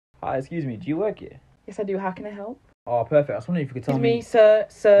Hi, excuse me, do you work here? Yes, I do. How can I help? Oh, perfect. I was wondering if you could tell Excuse me, me.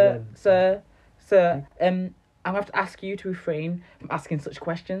 sir. Yeah. I'm gonna have to ask you to refrain from asking such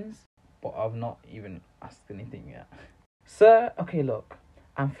questions. But I've not even asked anything yet. Sir, okay, look,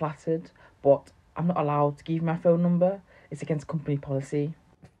 I'm flattered, but I'm not allowed to give you my phone number. It's against company policy.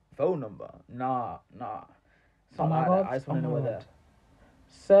 Phone number? Nah. It's Oh not my like God. that. I just Oh want to my know God. whether.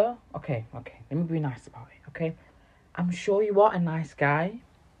 Sir, okay. Let me be nice about it, okay? I'm sure you are a nice guy,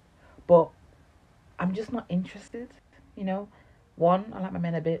 but I'm just not interested, you know? One, I like my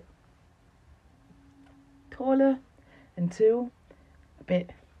men a bit taller, and two, a bit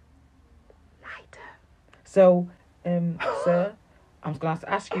lighter. So, sir, I'm just gonna have to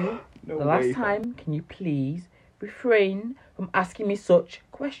ask you, No the way, last fam. time, can you please refrain from asking me such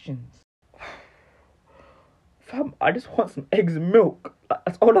questions? Fam, I just want some eggs and milk.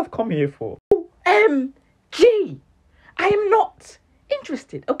 That's all I've come here for. MG! I am not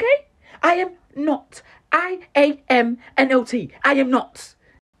interested, okay? I am not. IAMNOT. I am not.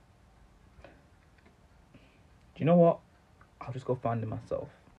 Do you know what? I'll just go find them myself.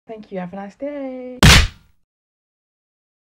 Thank you. Have a nice day.